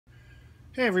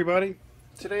Hey everybody,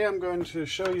 today I'm going to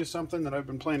show you something that I've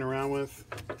been playing around with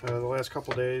the last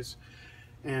couple days,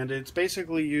 and it's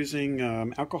basically using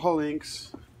alcohol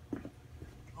inks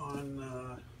on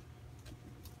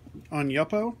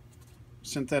yupo,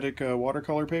 synthetic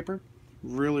watercolor paper.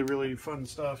 Really fun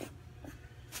stuff.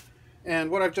 And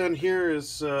what I've done here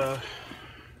is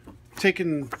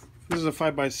taken, this is a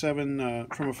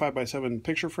 5x7 from a 5x7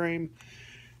 picture frame,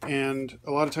 and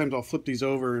a lot of times I'll flip these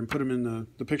over and put them in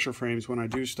the picture frames when I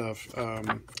do stuff.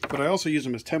 But I also use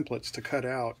them as templates to cut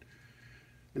out.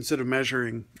 Instead of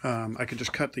measuring, I could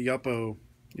just cut the yupo,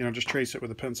 just trace it with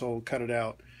a pencil, cut it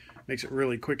out. Makes it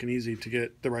really quick and easy to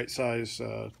get the right size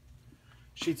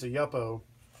sheets of yupo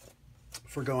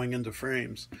for going into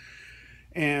frames.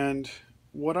 And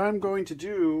what I'm going to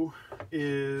do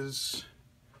is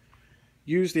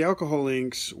use the alcohol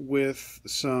inks with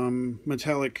some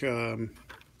metallic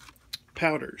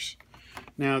powders.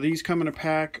 Now these come in a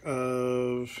pack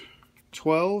of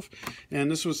 12,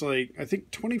 and this was like, I think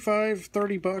 25,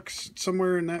 30 bucks,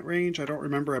 somewhere in that range. I don't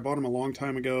remember. I bought them a long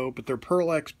time ago, but they're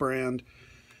PearlEx brand,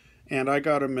 and I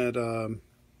got them at I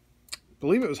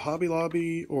believe it was Hobby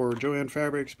Lobby or Joann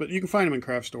Fabrics, but you can find them in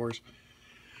craft stores.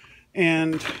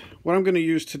 And what I'm going to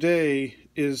use today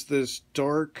is this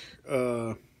dark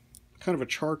kind of a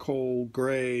charcoal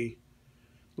gray,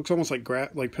 looks almost like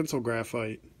pencil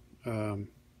graphite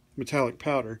metallic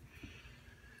powder.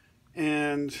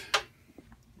 And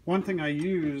one thing I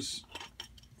use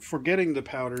for getting the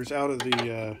powders out of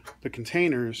the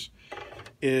containers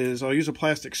is I'll use a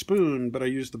plastic spoon, but I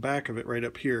use the back of it right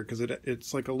up here because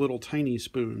it's like a little tiny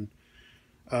spoon,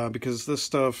 because this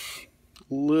stuff,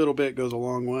 a little bit goes a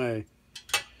long way.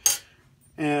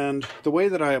 And the way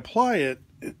that I apply it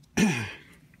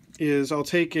is I'll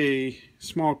take a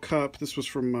small cup. This was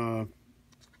from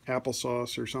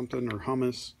applesauce or something, or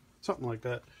hummus, something like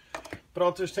that. But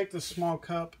I'll just take this small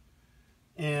cup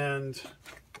and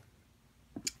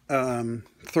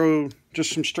throw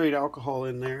just some straight alcohol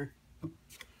in there.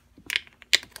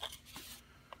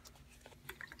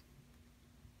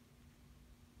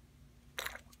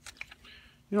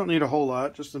 You don't need a whole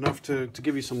lot, just enough to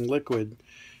give you some liquid.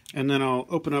 And then I'll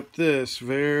open up this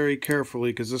very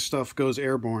carefully because this stuff goes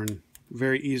airborne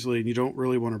very easily and you don't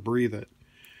really want to breathe it.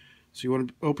 So you want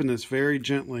to open this very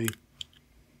gently.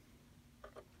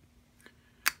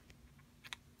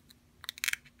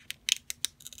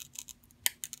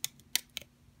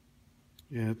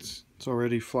 Yeah, it's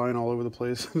already flying all over the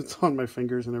place. It's on my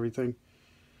fingers and everything.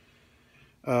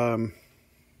 And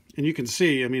you can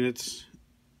see, I mean, it's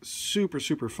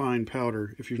super fine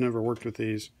powder if you've never worked with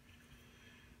these.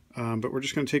 But we're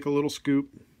just going to take a little scoop.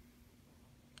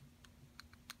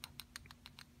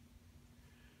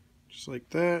 Just like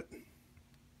that.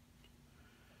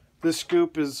 This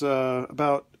scoop is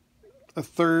about a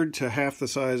third to half the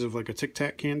size of like a Tic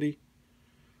Tac candy.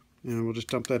 And we'll just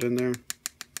dump that in there.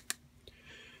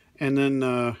 And then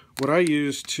what I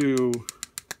use to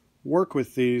work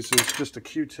with these is just a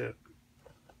Q-tip.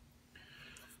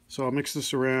 So I'll mix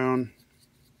this around.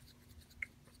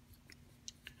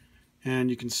 And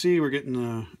you can see we're getting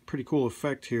a pretty cool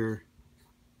effect here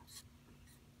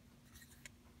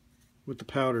with the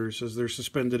powders as they're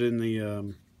suspended in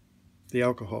the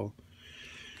alcohol.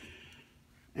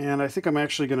 And I think I'm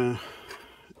actually going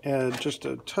to add just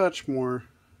a touch more.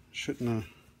 Shouldn't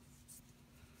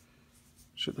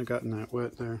have gotten that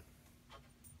wet there.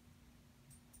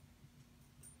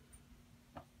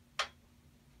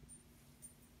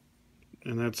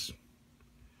 And that's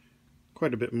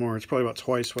quite a bit more. It's probably about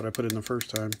twice what I put in the first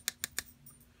time.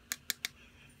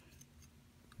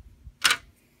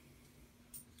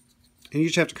 And you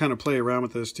just have to kind of play around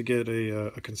with this to get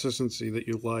a consistency that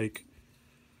you like.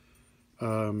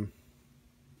 I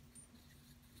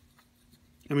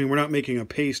mean, we're not making a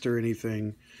paste or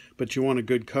anything, but you want a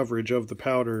good coverage of the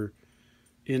powder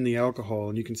in the alcohol.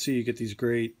 And you can see you get these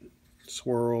great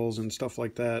swirls and stuff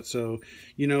like that. So,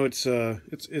 it's a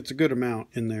good amount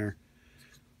in there.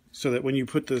 So that when you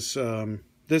put this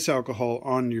this alcohol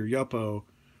on your yupo,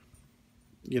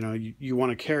 you want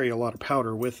to carry a lot of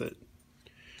powder with it.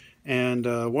 And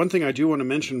one thing I do want to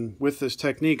mention with this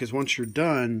technique is once you're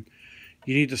done,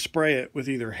 you need to spray it with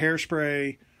either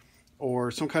hairspray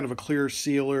or some kind of a clear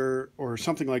sealer or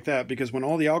something like that, because when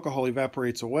all the alcohol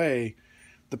evaporates away,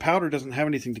 the powder doesn't have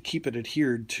anything to keep it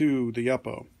adhered to the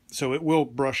yupo. So it will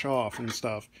brush off and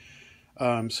stuff.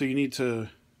 So you need to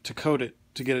coat it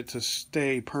to get it to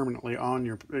stay permanently on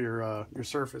your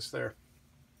surface there.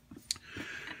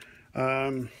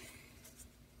 And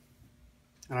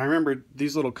I remember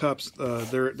these little cups.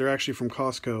 They're actually from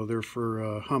Costco. They're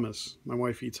for hummus. My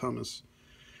wife eats hummus,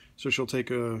 so she'll take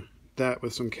that that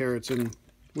with some carrots in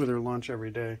with her lunch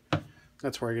every day.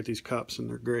 That's where I get these cups, and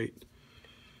they're great.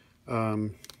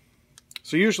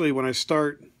 So usually when I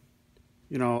start,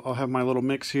 you know, I'll have my little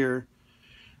mix here.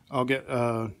 I'll get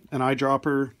an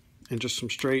eyedropper and just some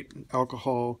straight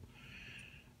alcohol,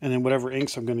 and then whatever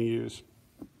inks I'm going to use.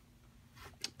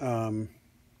 Now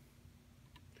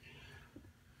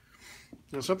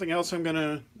something else I'm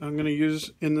gonna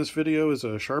use in this video is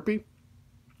a Sharpie.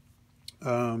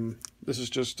 This is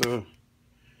just a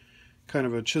kind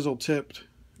of a chisel tipped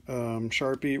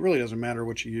Sharpie. It really doesn't matter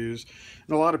what you use,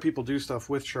 and a lot of people do stuff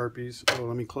with Sharpies. Oh,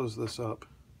 let me close this up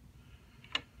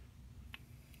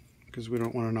because we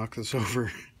don't want to knock this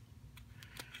over.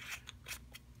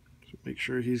 So make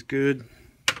sure he's good.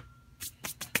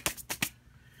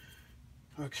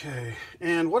 Okay,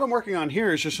 and what I'm working on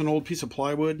here is just an old piece of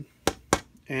plywood,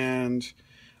 and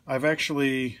I've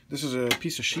actually, this is a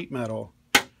piece of sheet metal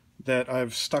that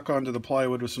I've stuck onto the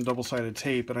plywood with some double-sided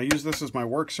tape, and I use this as my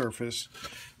work surface.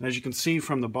 And as you can see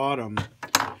from the bottom,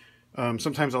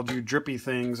 sometimes I'll do drippy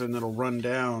things and it'll run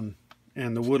down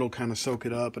and the wood will kind of soak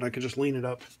it up, and I can just lean it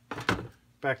up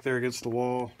back there against the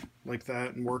wall like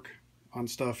that and work on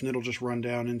stuff, and it'll just run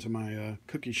down into my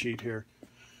cookie sheet here.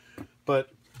 But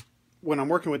when I'm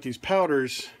working with these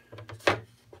powders,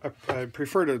 I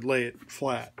prefer to lay it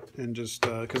flat, and just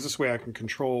because this way I can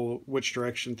control which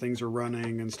direction things are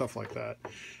running and stuff like that.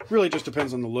 It really just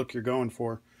depends on the look you're going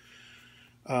for.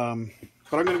 But I'm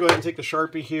going to go ahead and take the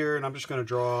Sharpie here, and I'm just going to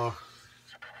draw.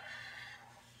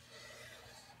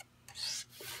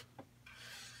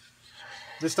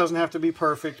 This doesn't have to be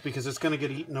perfect because it's going to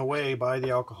get eaten away by the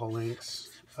alcohol inks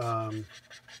a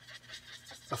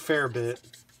fair bit.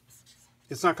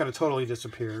 It's not going to totally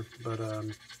disappear, but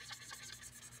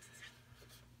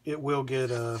it will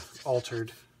get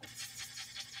altered.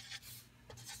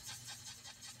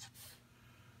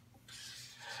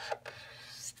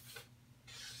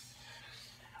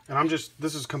 And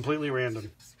this is completely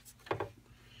random.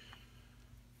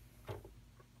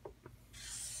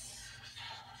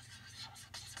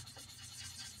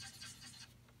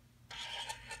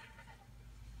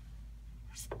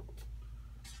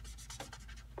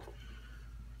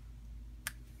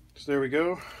 So there we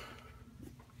go.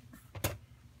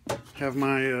 Have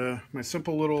my my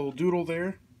simple little doodle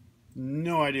there.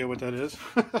 No idea what that is.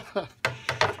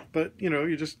 But, you know,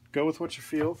 you just go with what you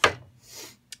feel.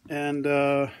 And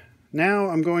now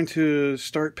I'm going to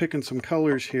start picking some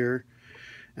colors here.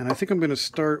 And I think I'm going to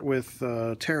start with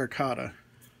terracotta,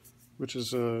 which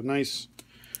is a nice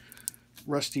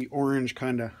rusty orange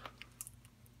kind of.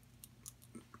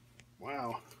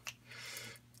 Wow.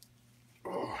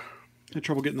 Oh, I had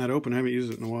trouble getting that open. I haven't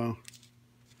used it in a while.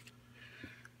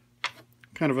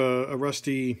 Kind of a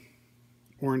rusty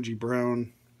orangey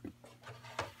brown.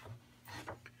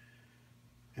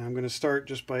 And I'm going to start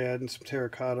just by adding some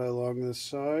terracotta along this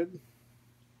side.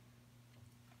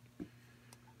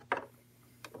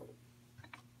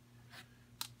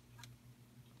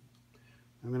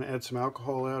 I'm going to add some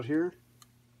alcohol out here.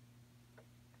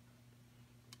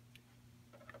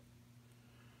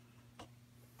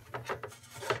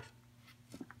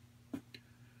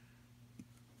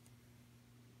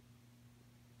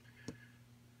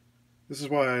 This is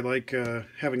why I like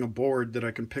having a board that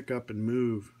I can pick up and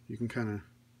move. You can kind of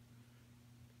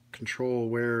control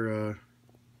where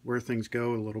things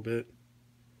go a little bit.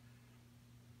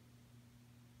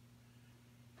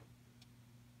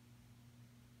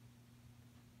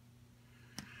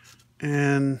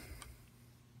 And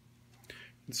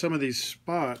in some of these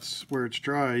spots where it's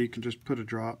dry, you can just put a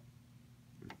drop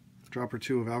or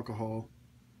two of alcohol.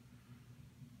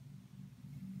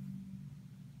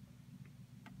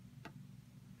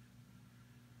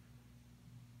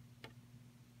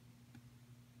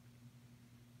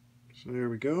 So there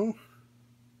we go.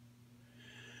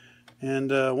 And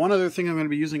one other thing I'm going to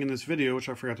be using in this video, which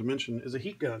I forgot to mention, is a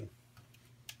heat gun.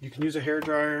 You can use a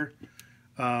hairdryer.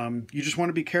 You just want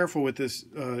to be careful with this,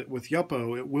 with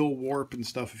yupo. It will warp and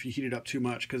stuff if you heat it up too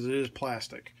much, because it is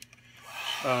plastic.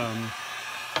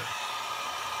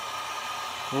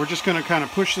 We're just going to kind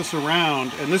of push this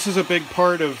around, and this is a big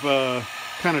part of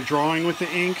kind of drawing with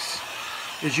the inks,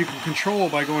 is you can control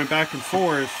by going back and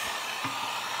forth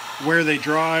where they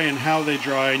dry and how they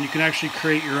dry, and you can actually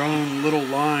create your own little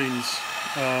lines.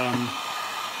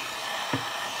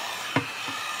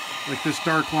 Like this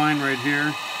dark line right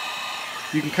here.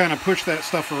 You can kind of push that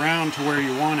stuff around to where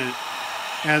you want it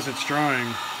as it's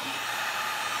drying,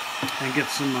 and get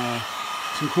some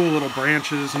cool little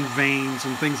branches and veins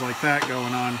and things like that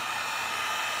going on,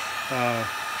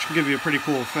 which can give you a pretty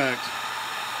cool effect.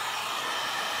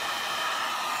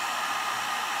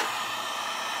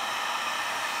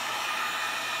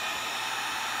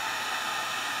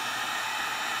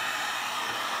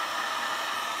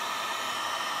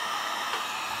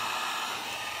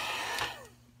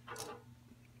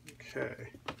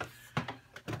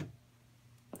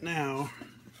 now,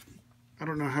 I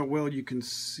don't know how well you can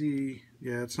see.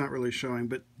 Yeah, it's not really showing,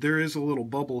 but there is a little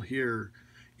bubble here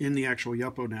in the actual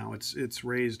yupo now. It's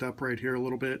raised up right here a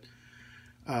little bit,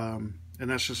 and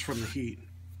that's just from the heat.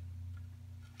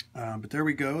 But there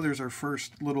we go. There's our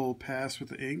first little pass with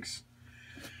the inks.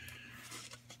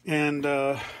 And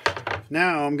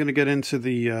now I'm going to get into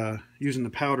the using the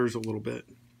powders a little bit.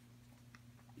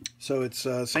 So it's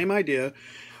same idea.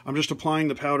 I'm just applying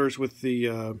the powders with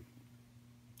the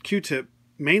Q-tip,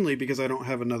 mainly because I don't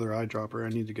have another eyedropper. I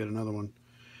need to get another one.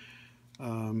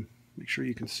 Make sure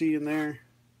you can see in there.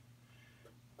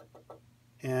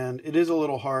 And it is a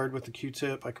little hard with the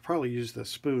Q-tip. I could probably use the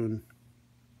spoon.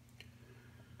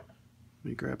 Let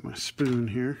me grab my spoon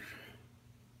here.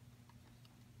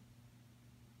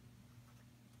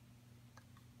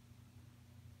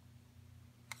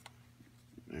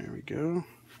 There we go.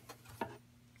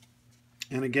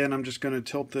 And again, I'm just going to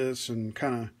tilt this and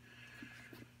kind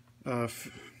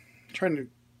of trying to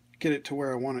get it to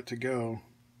where I want it to go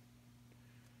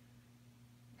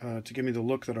to give me the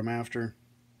look that I'm after.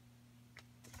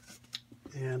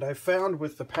 And I found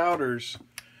with the powders,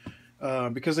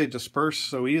 because they disperse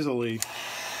so easily,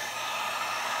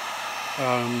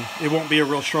 it won't be a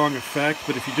real strong effect,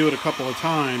 but if you do it a couple of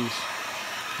times,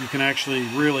 you can actually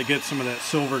really get some of that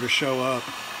silver to show up.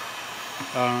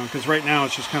 Because right now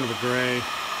it's just kind of a gray.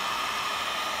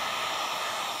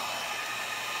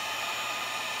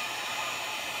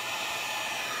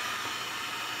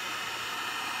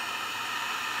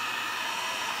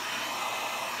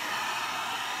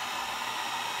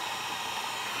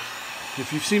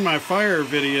 If you've seen my fire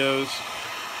videos,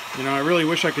 you know, I really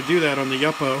wish I could do that on the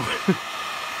yupo,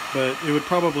 but it would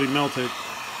probably melt it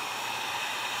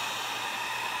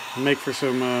and make for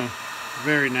some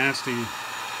very nasty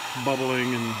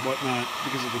bubbling and whatnot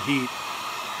because of the heat.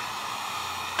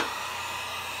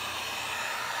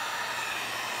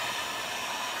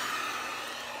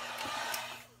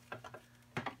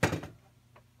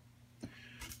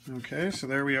 Okay, so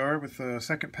there we are with the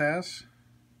second pass.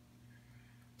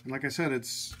 And like I said,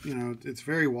 it's, you know, it's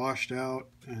very washed out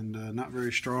and not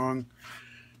very strong.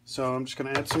 So I'm just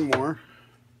going to add some more.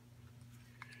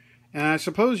 And I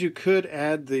suppose you could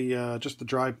add the just the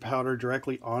dry powder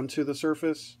directly onto the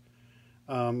surface.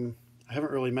 I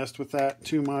haven't really messed with that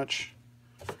too much.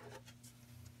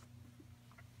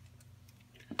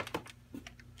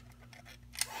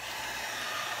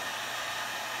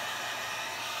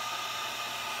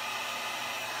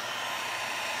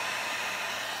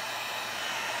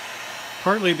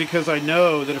 Partly because I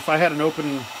know that if I had an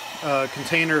open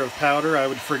container of powder, I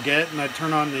would forget and I'd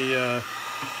turn on the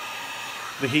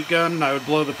heat gun and I would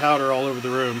blow the powder all over the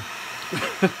room.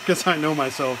 Because I know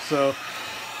myself, so...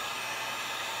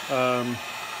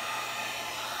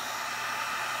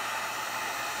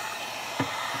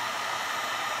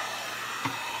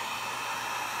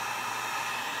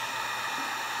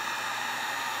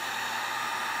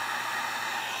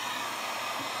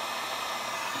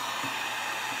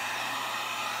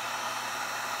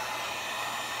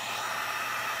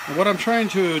 what I'm trying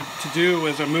to do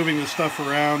as I'm moving the stuff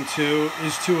around too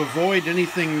is to avoid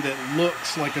anything that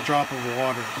looks like a drop of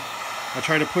water. I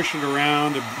try to push it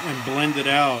around and blend it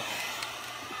out.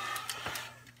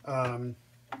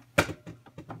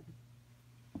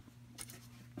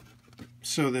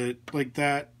 So that, like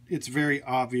that, it's very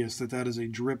obvious that that is a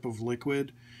drip of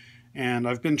liquid. And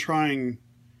I've been trying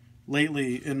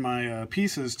lately in my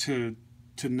pieces to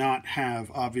not have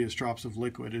obvious drops of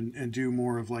liquid and do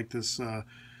more of like this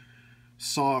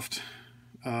soft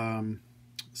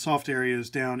areas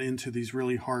down into these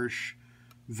really harsh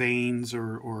veins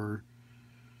or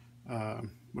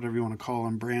whatever you want to call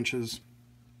them, branches,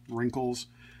 wrinkles.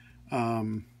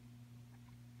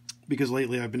 Because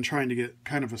lately I've been trying to get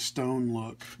kind of a stone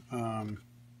look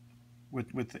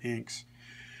with the inks.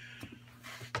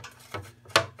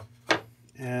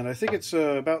 And I think it's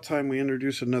about time we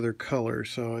introduce another color.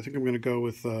 So I think I'm going to go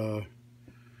with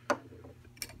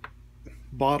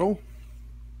Bottle,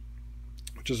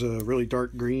 which is a really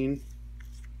dark green.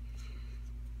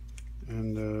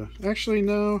 And actually,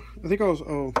 no, I think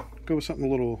I'll go with something a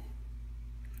little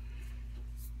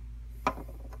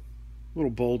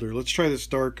bolder. Let's try this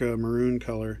dark maroon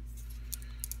color.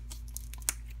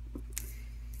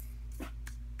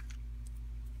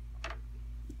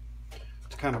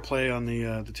 To kind of play on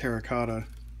the terracotta.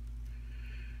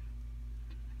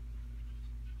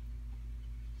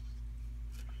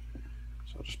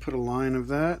 So I'll just put a line of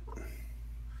that.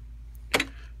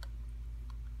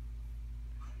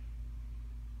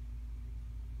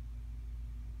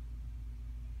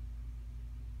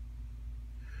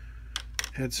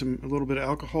 Add a little bit of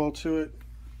alcohol to it.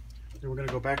 And we're going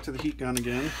to go back to the heat gun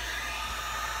again.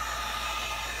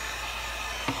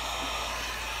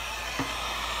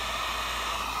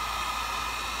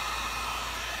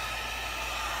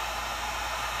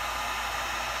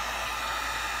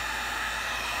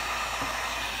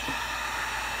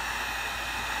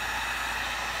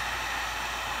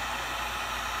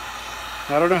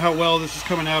 I don't know how well this is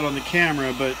coming out on the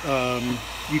camera, but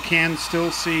you can still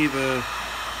see the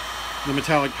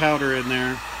metallic powder in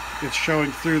there. It's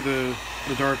showing through the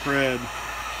dark red.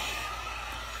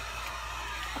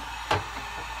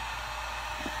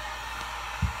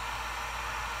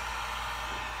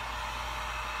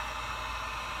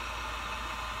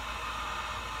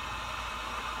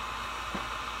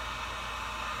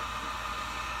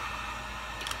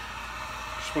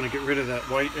 Just want to get rid of that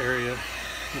white area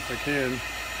if I can.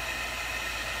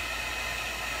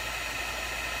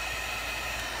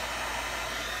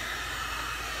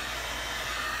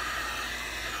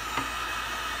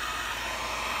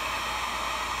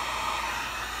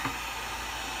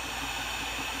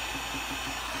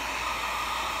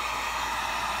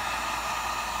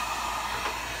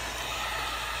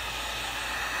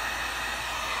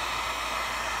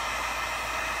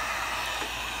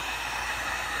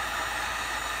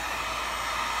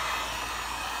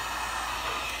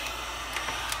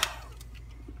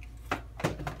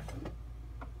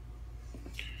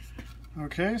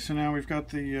 Okay, so now we've got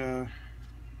the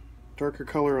darker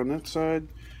color on that side,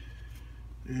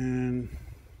 and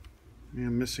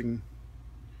I'm missing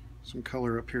some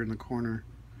color up here in the corner.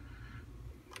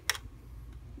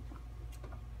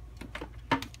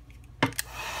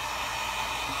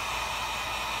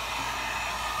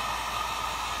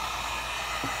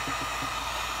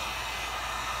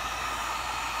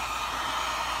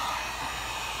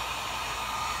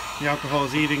 The alcohol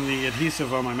is eating the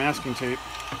adhesive on my masking tape.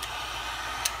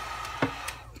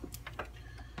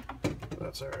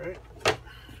 That's all right.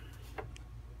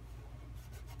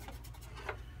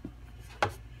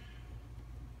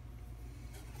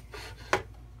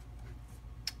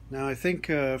 Now I think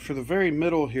for the very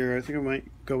middle here, I think I might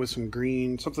go with some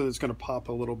green, something that's going to pop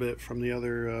a little bit from the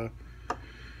other.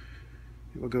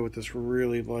 We'll go with this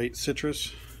really light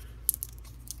citrus.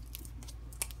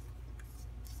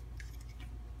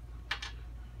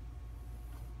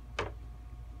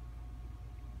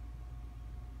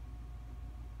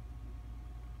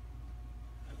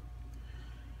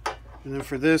 And then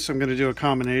for this, I'm going to do a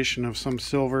combination of some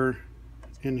silver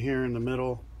in here in the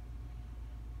middle,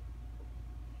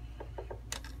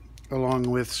 along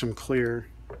with some clear,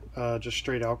 just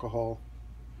straight alcohol.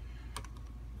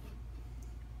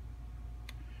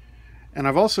 And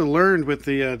I've also learned with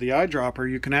the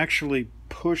eyedropper, you can actually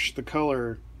push the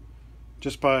color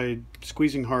just by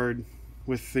squeezing hard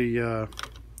with the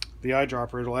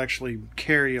eyedropper. It'll actually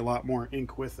carry a lot more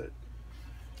ink with it.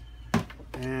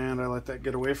 And I let that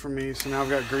get away from me. So now I've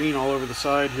got green all over the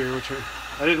side here, which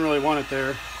I didn't really want it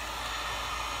there.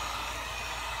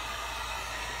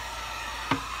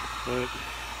 But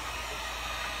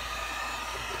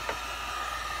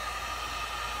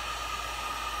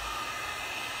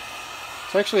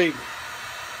it's actually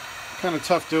kind of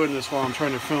tough doing this while I'm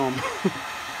trying to film.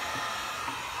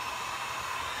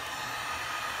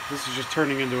 This is just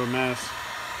turning into a mess.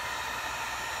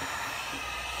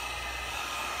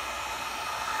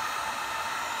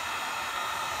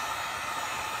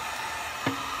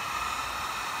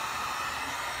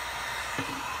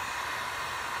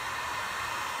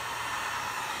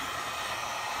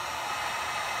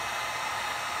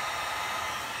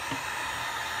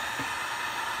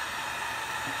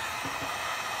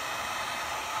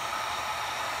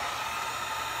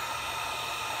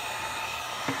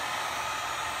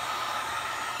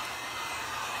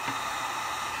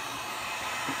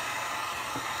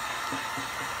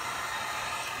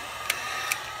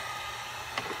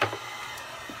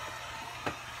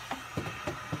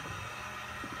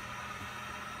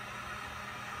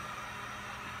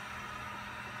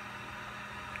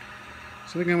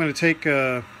 So I think I'm going to take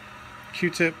a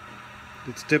Q-tip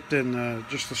that's dipped in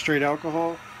just the straight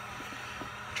alcohol.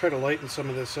 Try to lighten some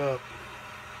of this up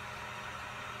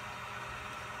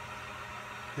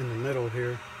in the middle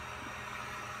here.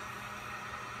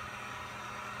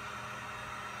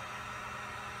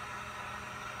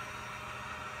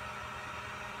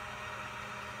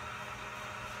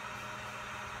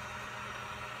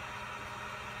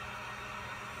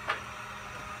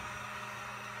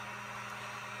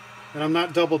 And I'm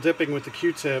not double dipping with the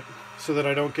Q-tip so that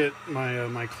I don't get my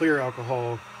my clear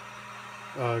alcohol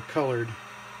colored.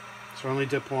 So I only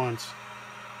dip once.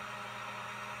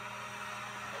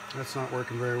 That's not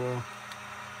working very well.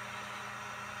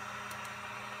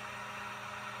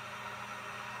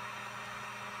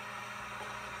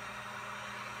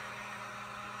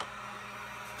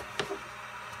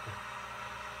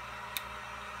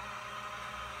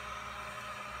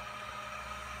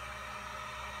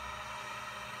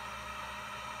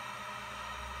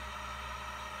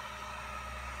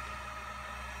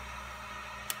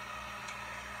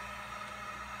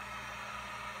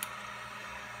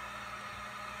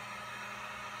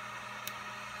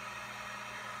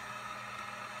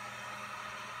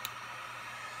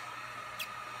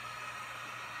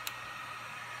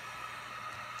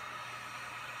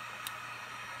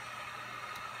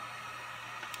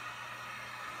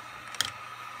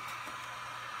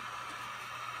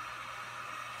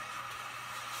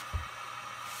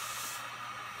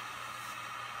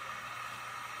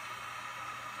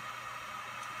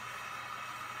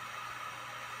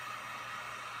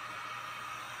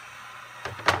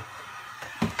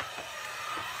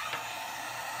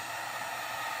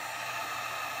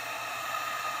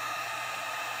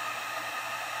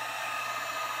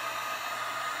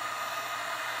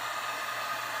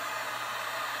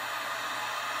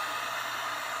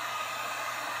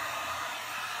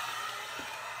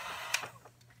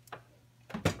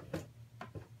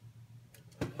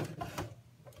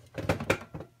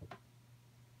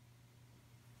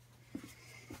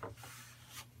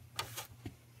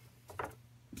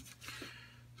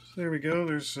 there we go.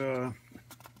 There's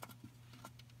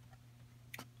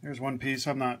one piece.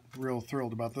 I'm not real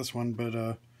thrilled about this one,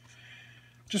 but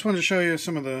just wanted to show you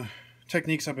some of the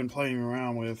techniques I've been playing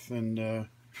around with, and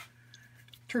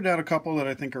turned out a couple that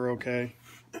I think are okay.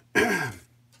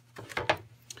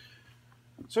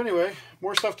 So anyway,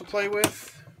 more stuff to play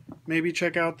with. Maybe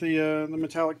check out the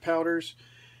metallic powders.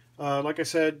 Like I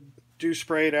said, do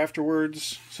spray it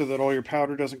afterwards so that all your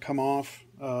powder doesn't come off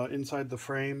inside the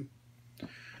frame.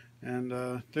 And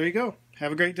there you go.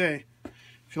 Have a great day.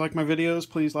 If you like my videos,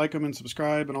 please like them and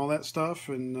subscribe and all that stuff.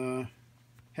 And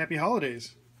happy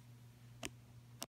holidays.